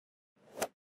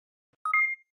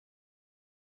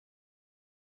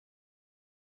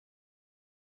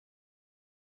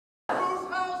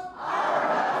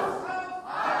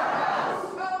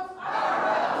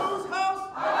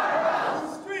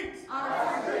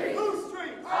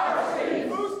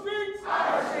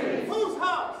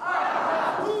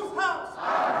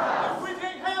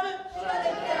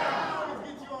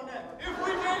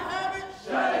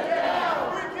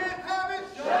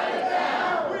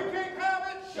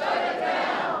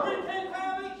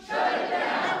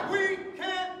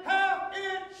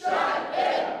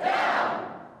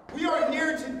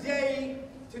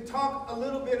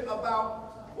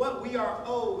what we are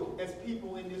owed as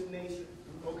people in this nation,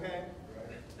 okay?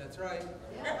 That's right.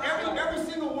 Every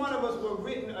single one of us were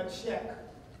written a check,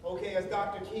 okay, as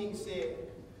Dr. King said.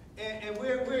 And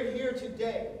we're here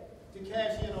today to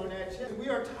cash in on that check. We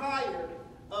are tired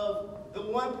of the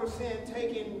 1%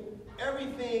 taking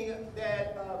everything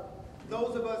that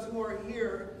those of us who are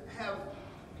here have,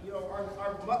 you know,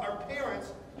 our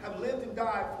parents have lived and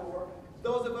died for.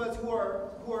 Those of us who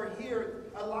are here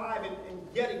alive and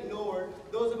yet ignored.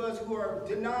 Those of us who are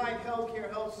denied health care,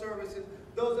 health services.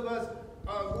 Those of us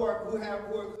who have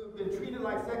been treated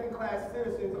like second-class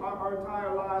citizens our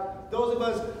entire lives. Those of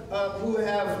us who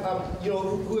have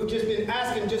just been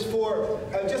asking just for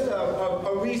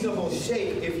a reasonable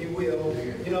shake, if you will,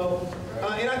 you know.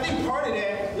 And I think part of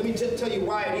that, let me just tell you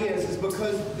why it is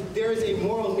because there is a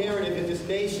moral narrative in this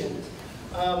nation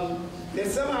that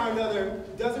somehow or another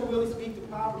doesn't really speak to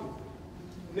poverty.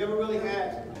 Never really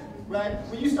has. Right?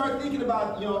 When you start thinking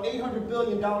about, you know, $800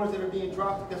 billion that's being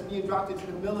dropped into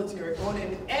the military on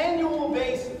an annual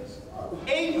basis,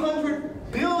 $800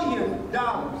 billion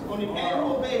on an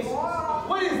annual basis.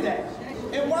 What is that?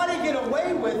 And why they get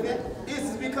away with it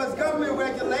is because government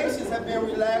regulations have been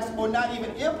relaxed or not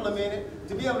even implemented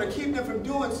to be able to keep them from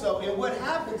doing so. And what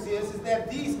happens is that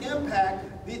these impact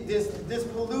this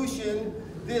pollution.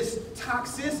 This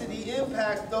toxicity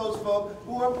impacts those folks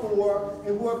who are poor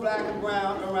and who are black and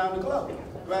brown around the globe,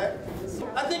 right?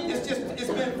 I think it's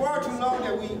been far too long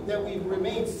that we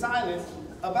remained silent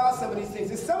about some of these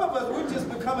things. And some of us, we're just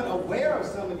becoming aware of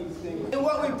some of these things. And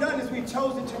what we've done is we've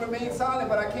chosen to remain silent,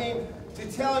 but I came to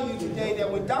tell you today that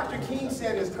when Dr. King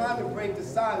said it's time to break the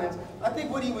silence, I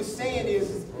think what he was saying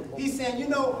is, he's saying, you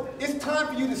know, it's time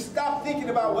for you to stop thinking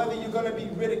about whether you're going to be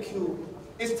ridiculed.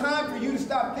 It's time for you to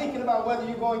stop thinking about whether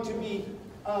you're going to be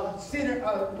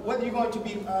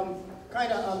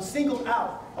singled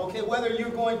out, okay?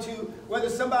 Whether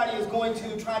somebody is going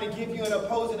to try to give you an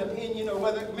opposing opinion, or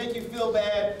whether it make you feel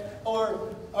bad,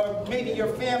 or maybe your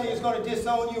family is going to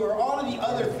disown you, or all of the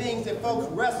other things that folks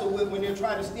wrestle with when they're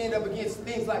trying to stand up against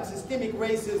things like systemic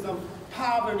racism,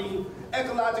 poverty,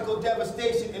 ecological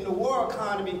devastation, and the war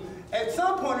economy. At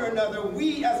some point or another,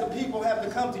 we as a people have to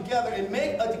come together and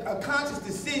make a conscious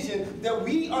decision that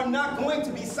we are not going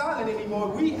to be silent anymore.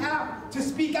 We have to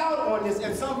speak out on this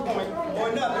at some point or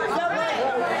another. Is that right?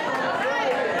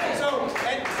 So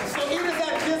it is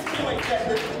at this point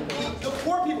that the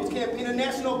Poor People's Campaign, a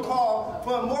national call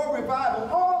for a moral revival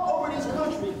all over this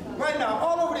country, right now,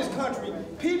 all over this country,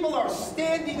 people are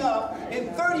standing up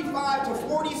in 35 to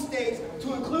 40 states,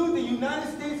 to include the United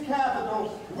States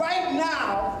Capitol, right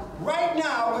now,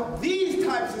 with these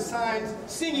types of signs,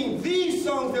 singing these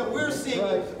songs that we're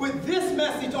singing, with this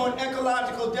message on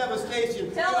ecological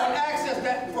devastation, for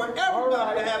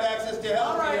everybody to have access to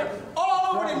health care.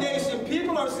 All over the nation,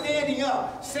 people are standing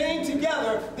up, saying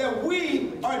together that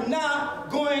we are not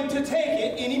going to take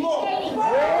it anymore. So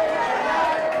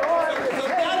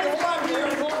that is why we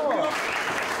are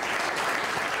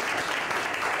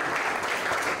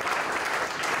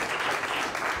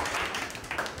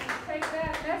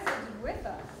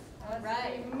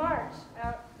march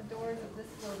out the doors of this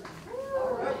building.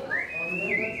 All right.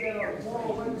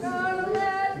 Don't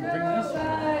let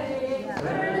nobody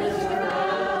turn us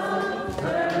around,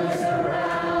 turn us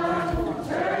around,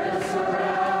 turn us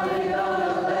around. We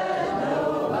don't let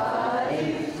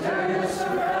nobody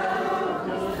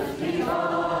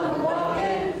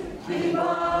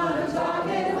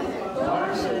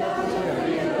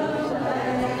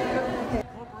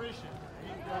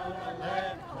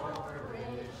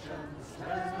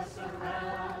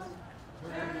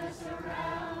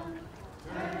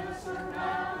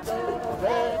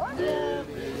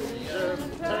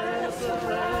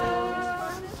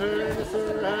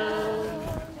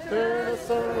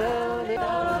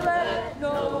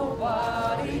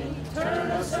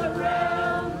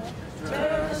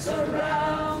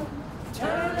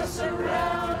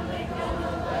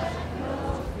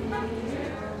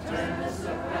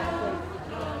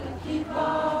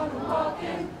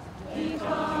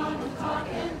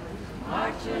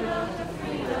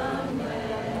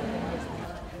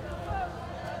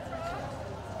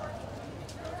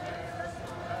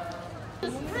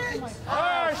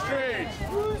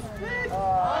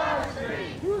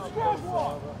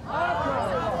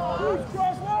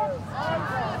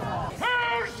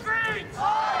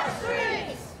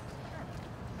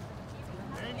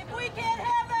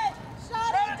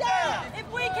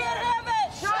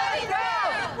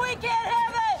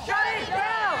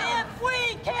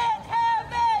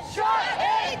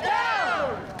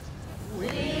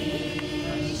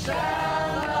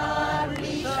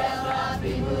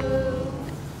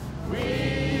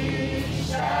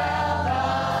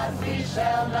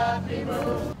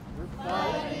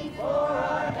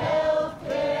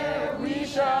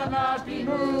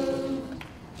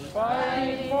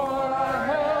Fighting for our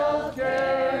health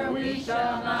care, we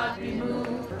shall not be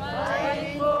moved.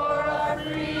 Fighting for our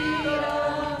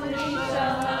freedom, we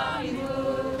shall not be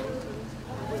moved.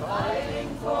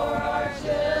 Fighting for our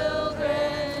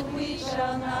children, we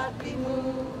shall not be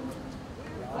moved.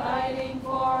 Fighting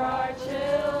for our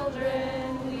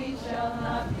children, we shall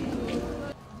not be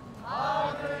moved.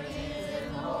 Poverty is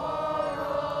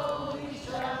immoral, we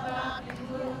shall not be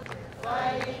moved.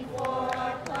 Fighting for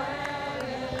our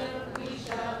planet, we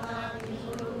shall not be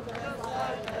moved. Just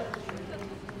like the trees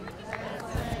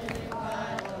ascending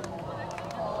by the water,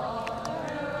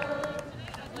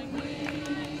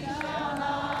 we shall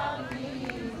not be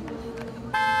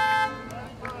moved.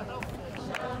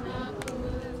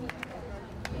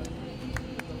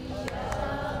 Shall not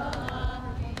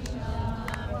move. We shall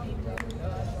not be moved.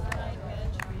 Just like a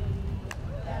tree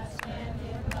that's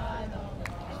standing by the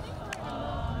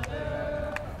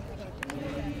water,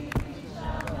 we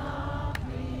shall not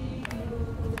be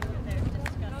moved.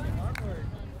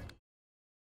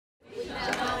 We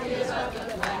shall not give up the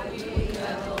fight. We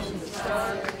have only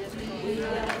started. We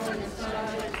have only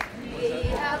started. We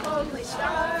have only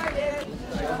started.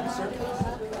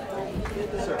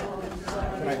 Sir,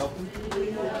 can I help you? We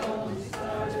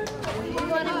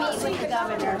want to meet with the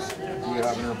governor. Do you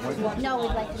have an appointment? No,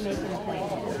 we'd like to make an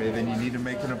appointment. Okay, then you need to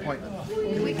make an appointment.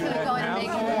 We could go in and make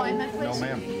an appointment, No, please?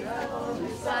 ma'am.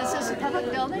 Is this a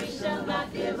public building?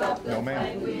 No,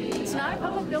 ma'am. It's not a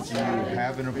public Do building? you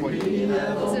have an appointment?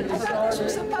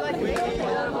 Is it a public building?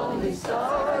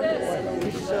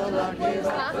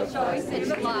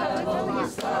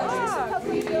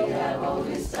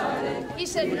 He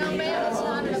said, no, ma'am, it's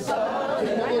not a public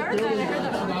building. I heard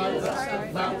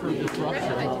that. Not for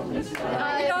disruption.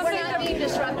 We're not being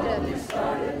disruptive.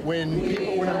 When a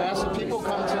mass of people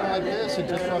comes in like this, it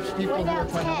disrupts people What who are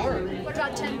about trying to work. 10? What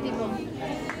about 10 people?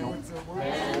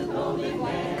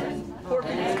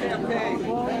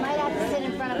 We might have to sit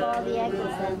in front of all the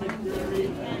exits then.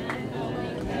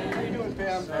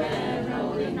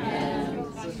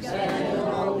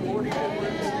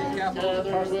 Capital of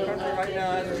the country right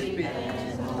now as we speak.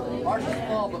 Ours is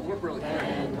small, but we're really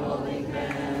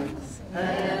big.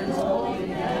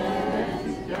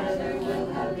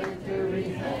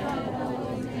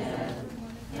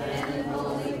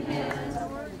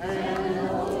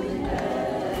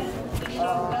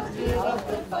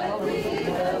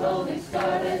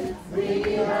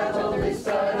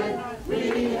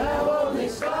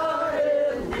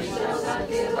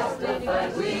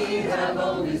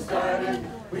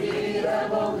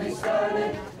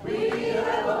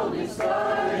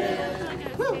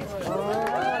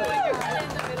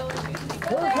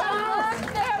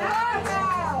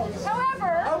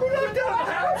 However,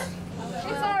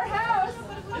 it's our house.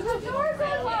 The doors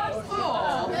are locked.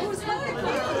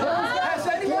 Has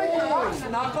anyone knocked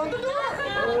and knock on the door? I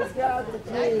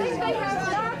think they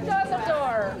have knocked on the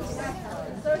door.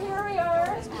 So here we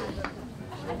are.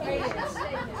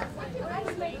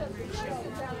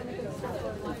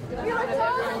 We were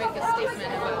told to make a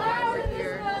statement about why we're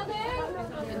here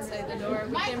inside the door.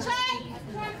 Mic check!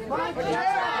 Mic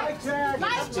check!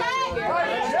 Mic check!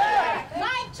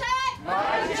 Mic check!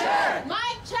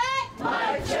 Mic check!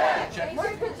 Mic check!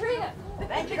 We're Katrina.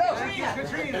 Thank you,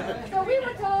 Katrina. So we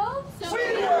were told. We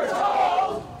were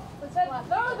told That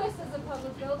though this is a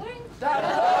public building, that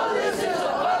though this is a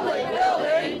public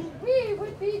building, we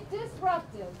would be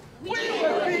disruptive. we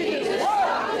would be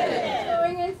disrupted.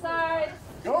 Going inside.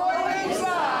 Going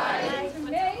inside. To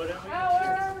make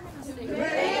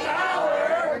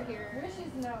our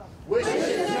wishes known.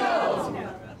 Wishes known.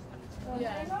 So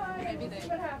hang on and we'll see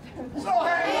what happens. So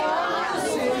hang on and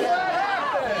see what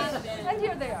happens. And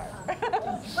here they are.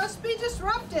 Must be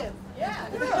disruptive.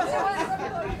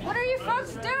 What are you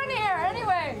folks doing here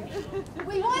anyway?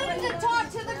 We wanted to talk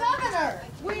to the governor.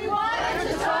 We wanted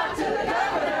to talk to the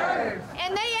governor.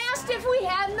 And they asked if we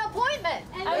had an appointment.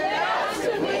 And they asked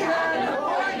if we had an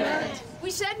appointment. We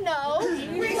said no.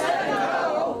 We said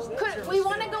no. We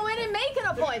want to go in and make an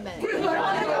appointment. We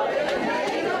want to go in and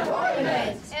make an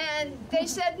appointment. And they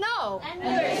said no. And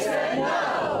They said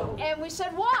no. And we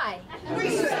said why? We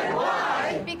said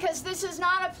why? Because this is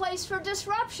not a place for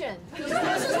disruption. This is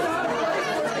not a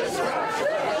place for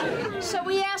disruption. So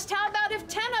we asked, how about if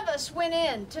 10 of us went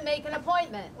in to make an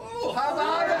appointment? Oh, how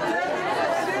about if they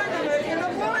were to make an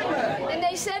appointment? And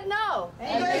they said no.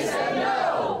 And they said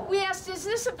no. We asked, is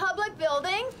this a public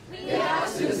building? We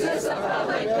asked, is this a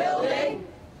public building?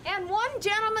 And one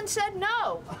gentleman said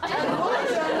no. And one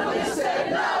gentleman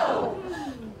said no.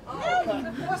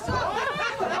 What's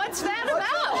that about?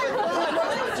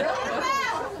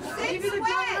 Maybe the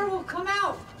governor will come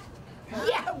out.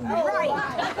 Yeah, right.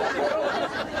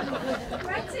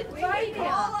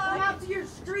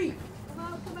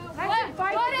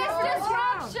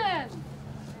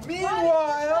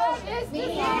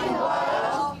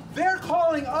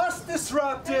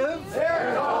 disruptive.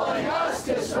 They're calling us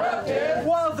disruptive.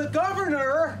 While the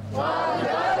governor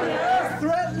is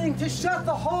threatening to shut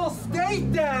the whole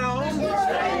state down.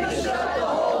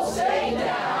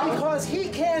 Because he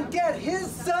can't get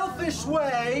his selfish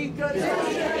way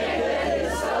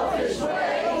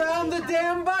around the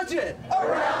damn budget.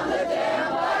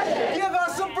 Give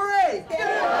us a break. Give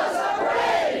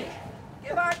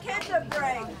our kids a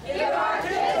break.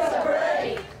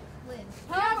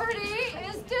 Poverty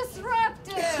is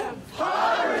disruptive.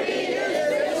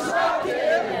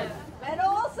 And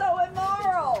also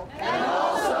immoral.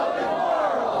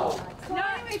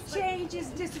 Climate change is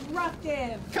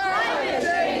disruptive.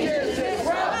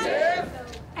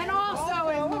 And also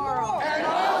immoral.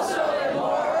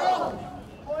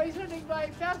 Poisoning by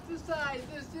pesticides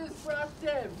is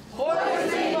disruptive.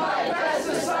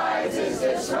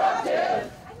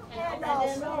 And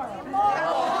also immoral.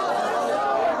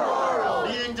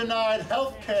 Being denied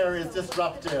health care is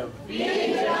disruptive.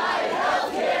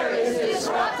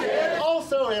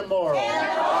 Also immoral.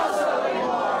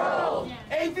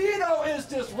 A veto is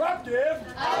disruptive.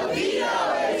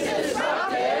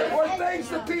 For things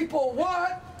the people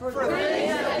want.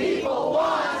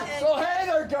 So hey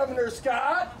there, Governor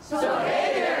Scott.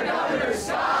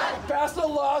 Pass the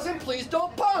laws and please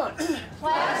don't punt.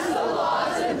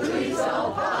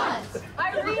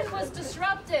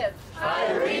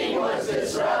 Irene was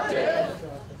disruptive.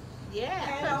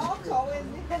 Yeah. And also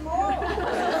immoral.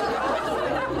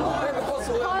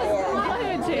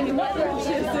 Climate change is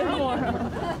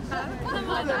immoral.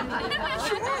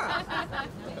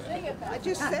 I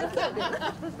just said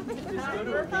that.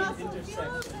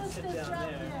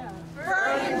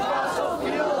 Burning fossil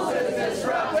fuels is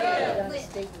disruptive.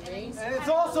 And it's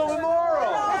also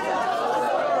immoral.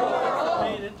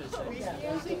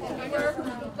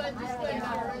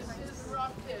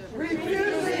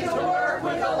 Refusing to work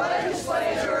with the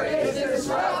legislature is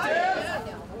disruptive.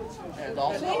 And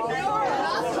also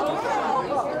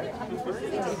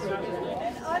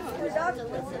And unproductive.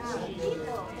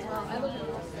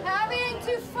 Having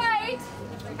to fight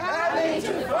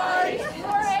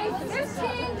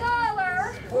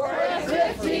for a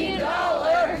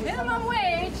 $15 minimum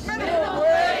wage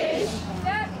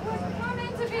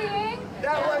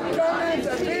that would come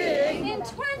into being in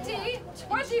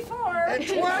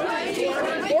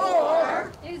 2024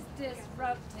 is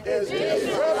disruptive.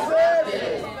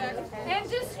 And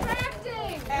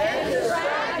distracting.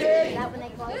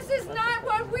 This is not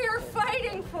what we are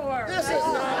fighting for. This is,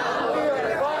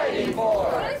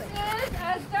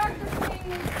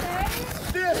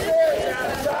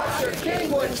 as Dr.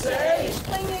 King would say,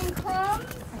 flinging crumbs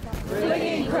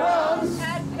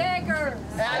at beggars.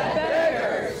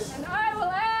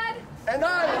 And I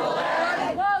will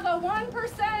add, while the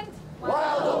 1%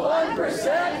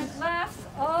 laughs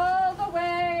all the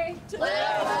way to the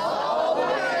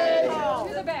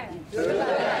bank.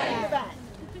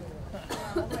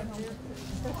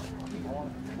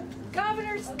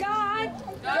 Governor Scott,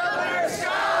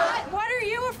 what are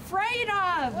you afraid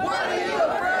of?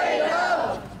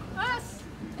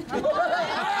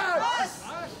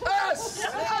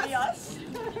 Us.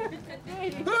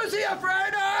 Who's he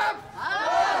afraid of?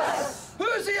 Us!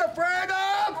 Who's he afraid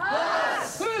of?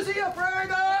 Us! Who's he afraid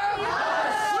of?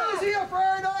 Us! Who's he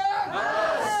afraid of?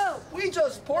 Us! We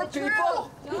just poor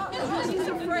people. He's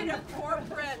afraid of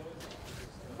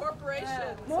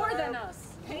corporations. More than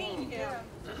us. Paying him.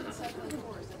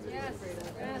 Yes.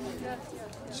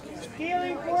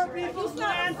 Stealing poor people's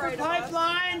land for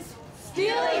pipelines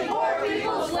Stealing poor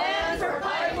people's land for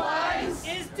pipelines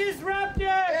is disruptive.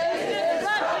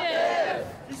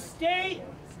 The state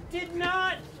did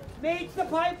not make the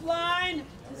pipeline.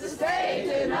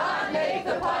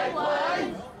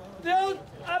 Built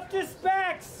up to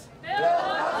specs.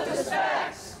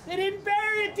 They didn't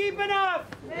bury it deep enough.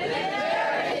 The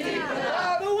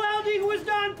welding was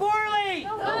done poorly.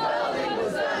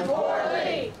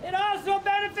 It also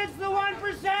benefits the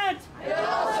 1%.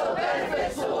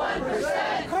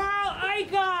 Carl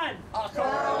Icahn.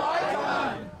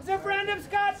 Is a friend of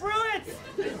Scott Pruitt's.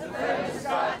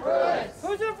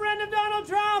 Who's a friend of Donald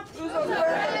Trump.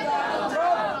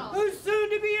 Who's soon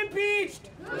to be impeached.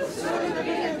 And soon to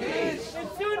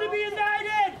be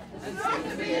indicted. And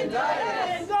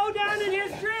go down in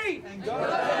history.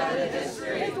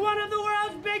 As one of the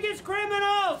world's biggest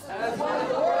criminals.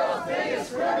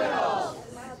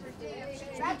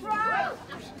 That's right.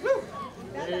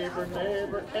 neighbor,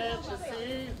 neighbor, can't you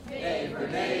see? Neighbor,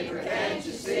 neighbor, can't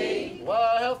you see?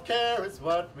 Why healthcare is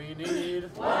what we need.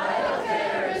 Why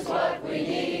healthcare is what we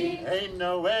need. Ain't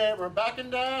no way we're backing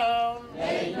down.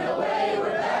 Ain't no way we're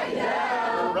backing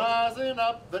down. We're rising up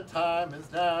up, the time is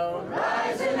now.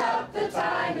 Rising up, the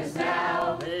time is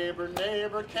now. Neighbor,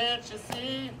 neighbor, can't you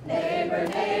see? Neighbor,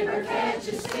 neighbor, can't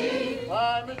you see?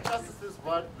 Climate justice is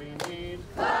what we need.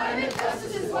 Climate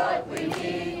justice is what we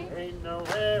need. Ain't no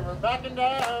way we're backing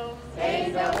down.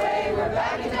 Ain't no way we're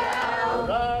backing down.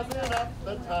 Rising up,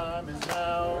 the time is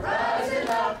now. Rising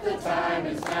up, the time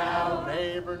is now.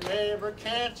 Neighbor, neighbor,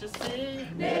 can't you see?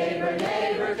 Neighbor,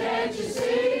 neighbor, can't you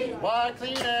see? Why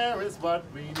clean air is what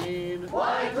we need.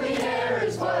 Why clean air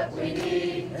is what we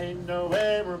need. Ain't no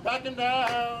way we're backing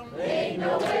down. Ain't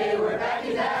no way we're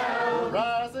backing down.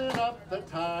 Rising up, the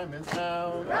time is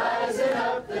now. Rising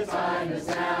up, the time is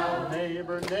now.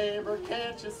 Neighbor, neighbor,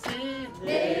 can't you see?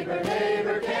 Neighbor,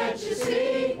 neighbor, can't you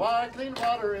see? Why clean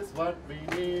water is what we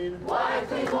need. Why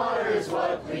clean water is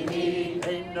what we need.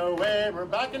 Ain't no way we're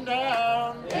backing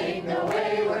down. Ain't no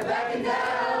way we're backing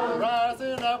down.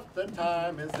 Rising up, the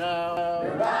time is now.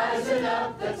 Rising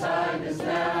up, the time is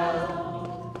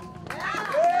now.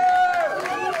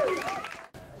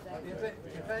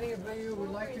 If any of you would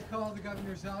like to call the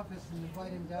governor's office and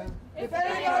invite him down, If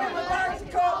anybody would like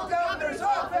to call the governor's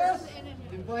office,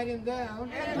 invite him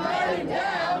down. invite him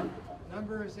down.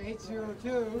 Number is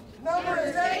 802 Number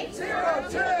is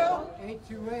 802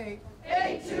 828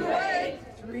 828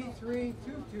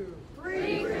 3322.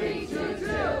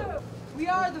 3322. We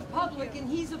are the public and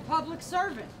he's a public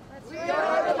servant. We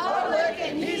are the public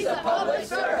and he's a public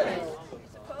servant.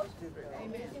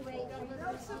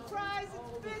 No surprise,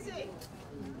 it's busy.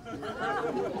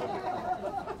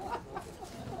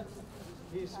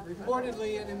 He's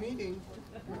reportedly in a meeting,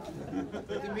 but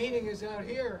the meeting is out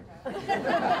here.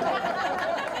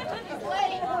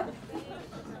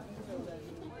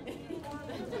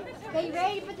 Okay, you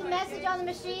ready to put the message on the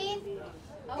machine?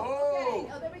 Oh.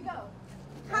 Oh, there we go.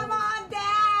 Come on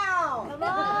down. Come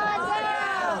on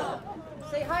down.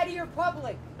 Say hi to your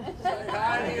public. Say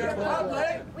hi to your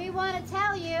public. We want to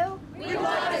tell you. We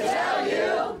want to tell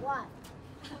you. What?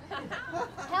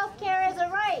 Healthcare is a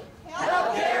right.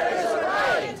 Healthcare is a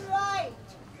right. Right.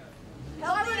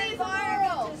 Poverty is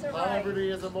viral. Poverty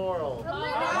is immoral.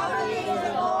 Poverty is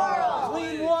immoral.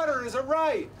 Clean water is a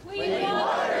right. Clean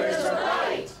water is a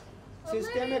right.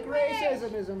 Systemic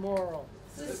racism is immoral.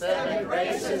 Systemic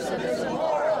racism is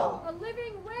immoral. A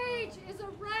living wage is a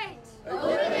right. A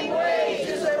living wage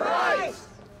is a right.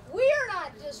 We're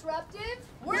not disruptive.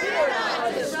 We're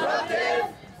not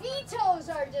disruptive. Vetoes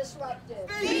are disruptive.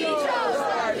 Vetoes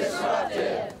are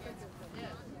disruptive.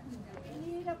 We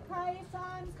need a price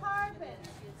on carbon.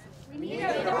 We need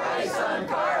a price on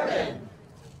carbon.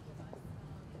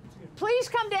 Please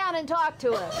come down and talk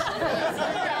to us.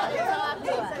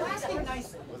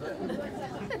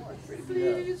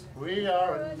 We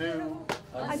are a new,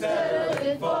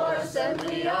 Unsettling force and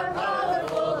we are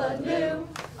powerful anew.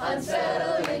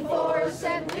 Unsettling force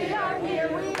and we are here,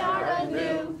 we are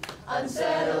anew.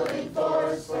 Unsettling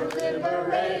force for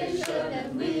liberation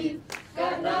and we've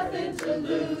got nothing to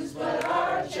lose but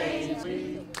our chains.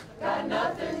 We've got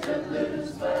nothing to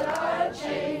lose but our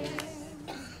chains.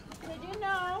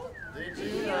 did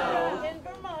you know, In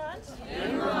Vermont,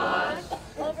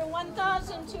 over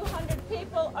 1,200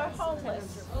 people are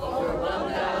homeless. Over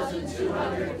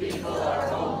 1,200 people are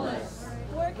homeless.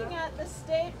 Working at the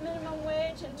state minimum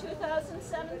wage in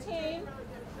 2017.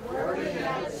 Working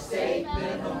at the state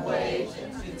minimum wage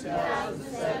in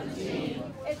 2017.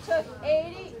 It took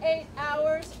 88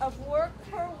 hours of work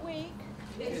per week.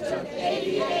 It took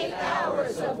 88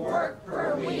 hours of work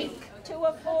per week to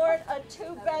afford a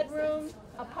two-bedroom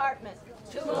apartment.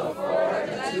 to afford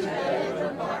a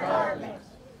two-bedroom apartment.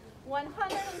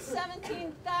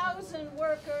 117,000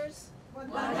 workers.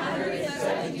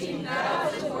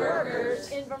 117,000 workers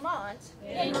in Vermont.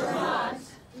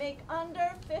 Make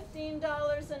under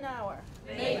 $15 an hour.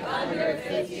 Make under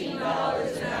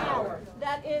 $15 an hour.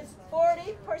 That is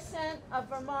 40% of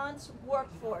Vermont's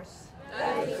workforce.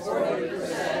 That is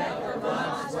 40% of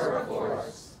Vermont's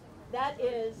workforce. That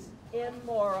is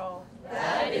immoral.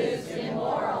 That is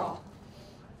immoral.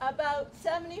 About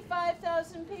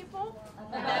 75,000 people.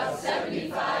 About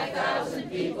 75,000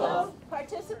 people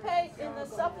participate in the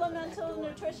Supplemental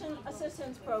Nutrition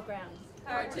Assistance Program.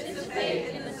 Participate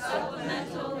in the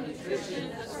Supplemental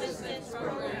Nutrition Assistance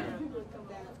Program.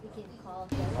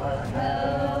 Our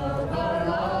health, our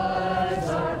lives,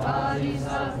 our bodies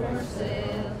are for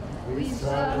sale. We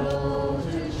struggle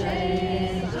to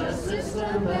change a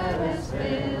system that has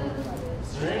failed.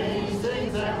 Strange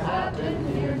things that happen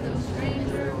here, no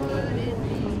stranger would it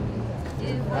be.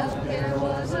 If healthcare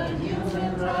was a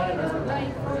human right, a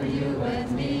right for you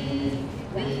and me.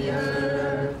 The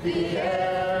earth, the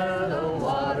air, the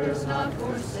water's not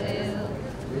for sale.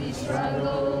 We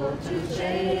struggle to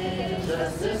change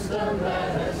a system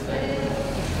that has failed.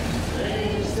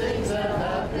 Strange things have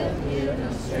happened here,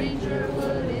 no stranger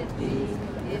would it be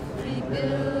if we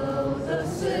build a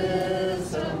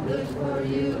system good for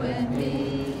you and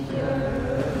me.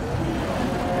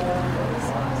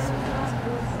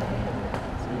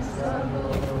 We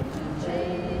struggle to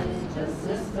change a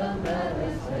system that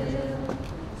has failed.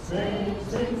 Strange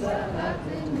things have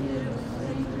happened here, no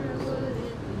stranger would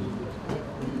it be if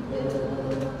we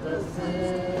build a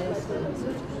system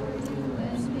good for you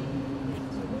and me.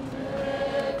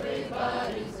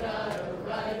 Everybody's got a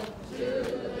right to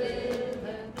live,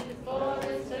 and before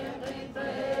this campaign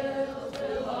fails,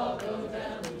 we'll all go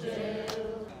down to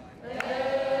jail.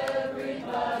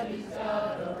 Everybody's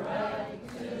got a right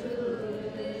to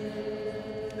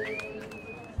live.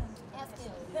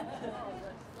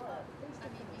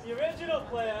 The original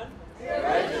plan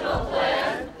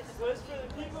was for the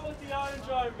people with the orange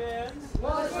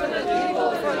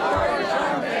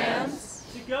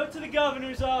armbands to go to the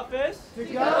governor's office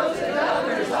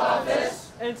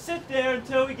and sit there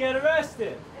until we get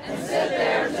arrested.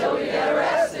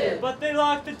 But they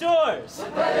locked the doors.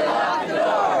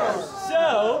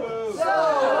 So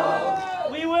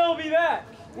we will be back.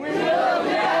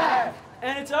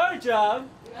 And it's our job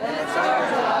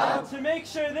to make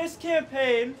sure this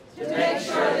campaign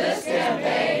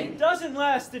doesn't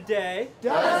last a day,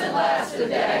 doesn't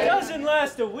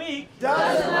last a week,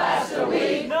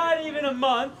 not even a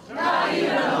month, not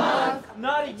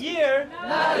a year,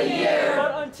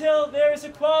 but until there is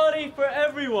equality for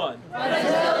everyone.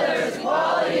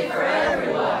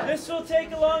 This will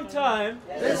take a long time,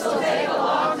 and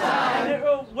it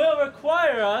will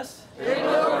require us to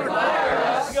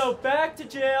go back to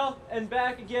jail and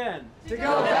back again.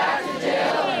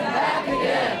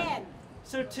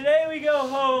 So today we go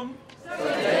home,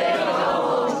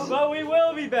 but we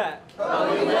will be back.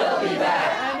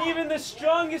 And even the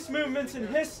strongest movements in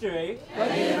history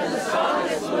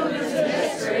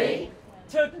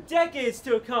took decades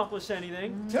to accomplish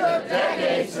anything.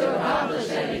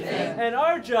 And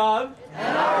our job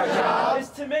is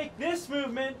to make this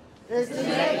movement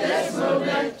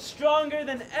stronger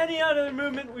than any other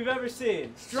movement we've ever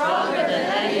seen.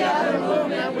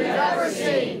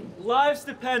 Lives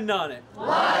depend on it.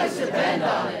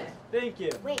 Thank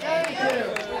you. One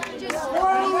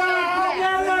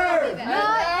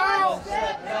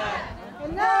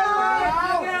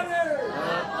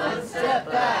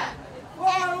step back.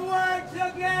 Forward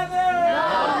together.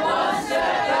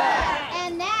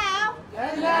 And now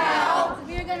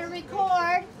we're going to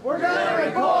record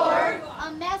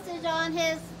a message on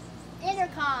his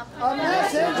intercom.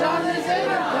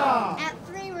 At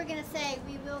 3 we're going to say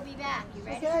we will be back. You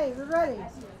ready? Okay, we're ready.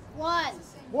 1,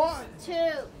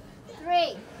 2,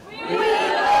 3. We will be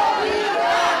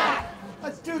back.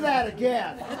 Let's do that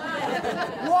again.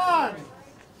 1,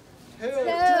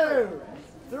 2,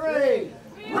 3.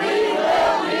 We will be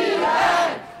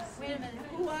back. Wait a minute,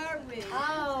 who are we?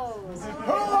 Oh.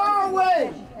 Who are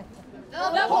we?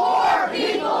 The Poor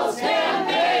People's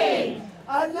Campaign.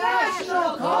 A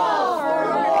national call for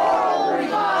a moral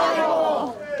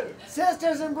revival.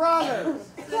 Sisters and brothers.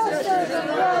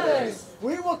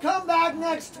 We will come back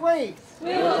next week.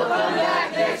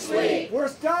 We're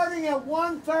starting at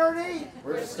 1:30.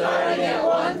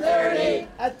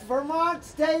 At Vermont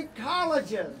State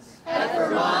Colleges.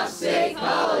 On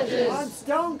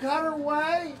Stonecutter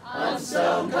Way.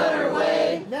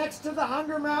 Next to the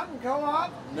Hunger Mountain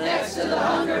Co-op.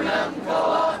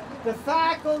 The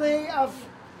faculty of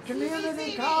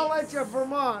Community College of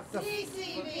Vermont.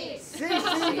 CCV.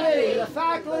 The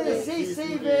faculty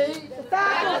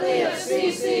of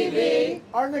CCV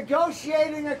are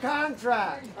negotiating a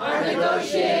contract.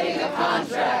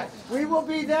 We will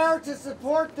be there to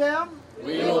support them.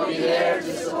 We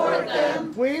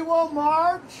will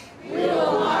march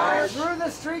through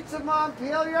the streets of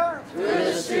Montpelier, through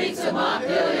the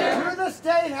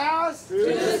State House,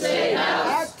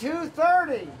 at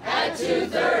 2:30.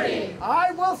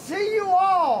 I will see you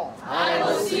all at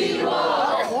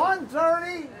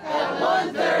 1:30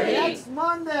 next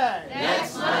Monday.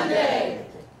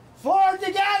 Forward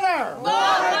together!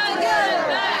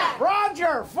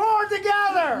 Roger, forward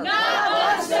together! Not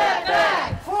one step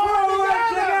back. Forward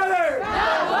together!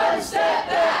 Not one step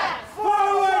back.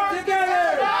 Forward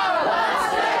together! Not one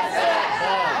step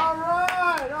back. All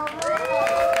right.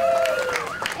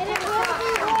 And it will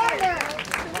be harder.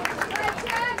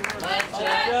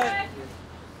 Check.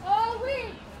 All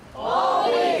week.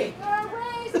 There are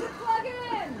ways to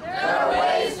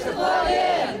plug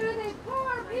in.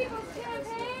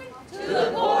 To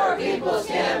the Poor People's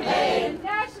Campaign.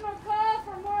 National call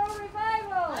for moral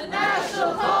revival.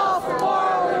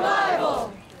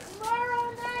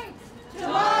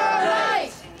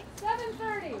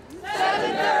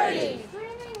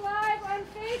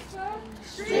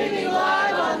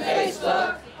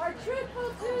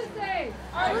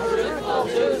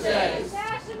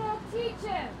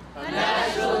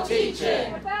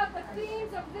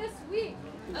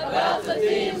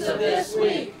 of this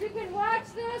week. You can watch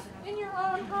this in your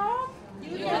own home.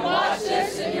 You can watch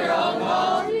this in your own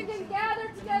home. Or you can gather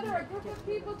together a group of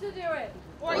people to do it.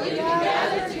 Or you can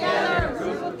gather together a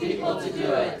group of people to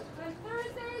do it. On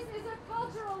Thursdays is a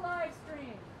cultural live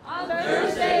stream. On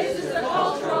Thursdays is a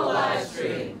cultural live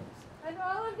stream. And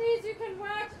all of these you can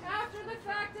watch after the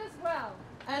fact as well.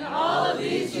 And all of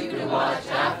these you can watch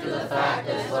after the fact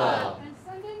as well. And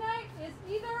Sunday night is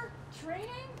either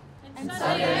training. And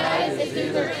Sunday night is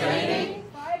either training.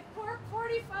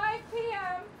 5:45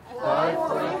 p.m.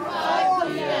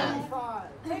 5:45 p.m.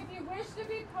 If you wish to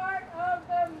be part of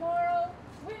the moral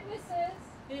witnesses.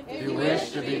 If you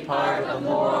wish to be part of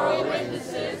moral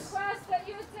witnesses. Request that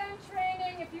you attend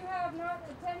training. If you have not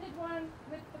attended one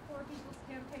with the Poor People's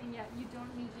Campaign yet, you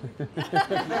don't need to.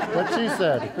 What she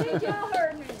said. I think y'all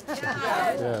heard me.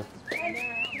 Yeah.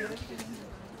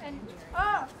 And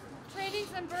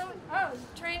trainings and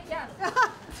yes.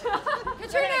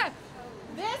 Katrina.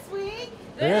 This week.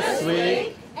 This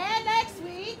week. And next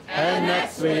week. And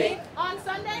next week. On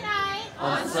Sunday night.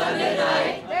 On Sunday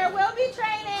night. There will be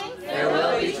trainings. There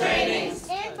will be trainings.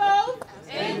 In both.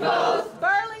 In both.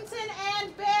 Burlington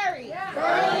and Barrie.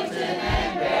 Burlington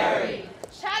and Barrie.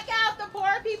 Check out the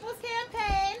Poor People's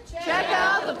Campaign. Check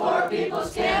out the Poor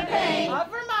People's Campaign of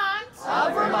Vermont.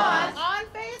 Of Vermont. On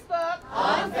Facebook.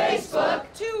 On Facebook.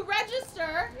 To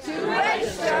register. To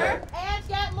register. And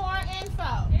get more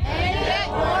info. And get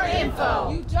more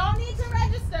info. You don't need to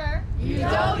register. You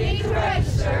don't need to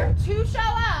register. To show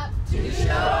up. To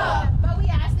show up. But we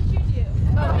ask that you do.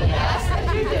 But we ask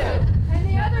that you do. And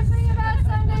the other thing about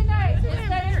Sunday night is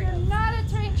that if you're not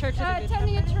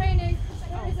attending a training,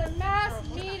 there is a mass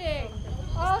meeting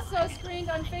also screened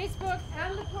on Facebook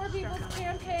and the Poor People's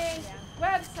Campaign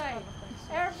website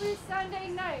every Sunday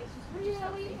night.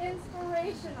 Really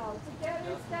inspirational to get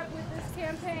in step with this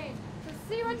campaign. So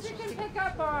see what you can pick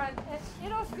up on, and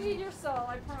it'll feed your soul,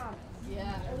 I promise.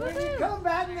 Yeah. When you come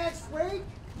back next week,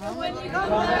 when you come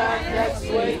back next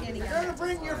week, you're going to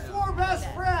bring your 4 best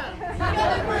friends. You're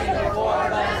gonna bring your 4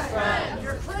 best friends.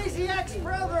 Your crazy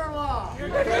ex-brother-in-law. Your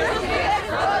crazy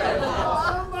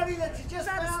ex-brother-in-law. Somebody that you just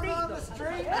found on the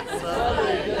street. That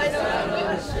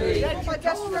you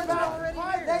told them about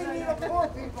why they need a Poor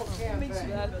People's Campaign.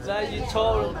 That you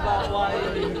told them about why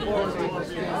they need a Poor People's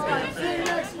Campaign. All right, see you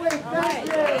next week. Thank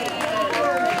you.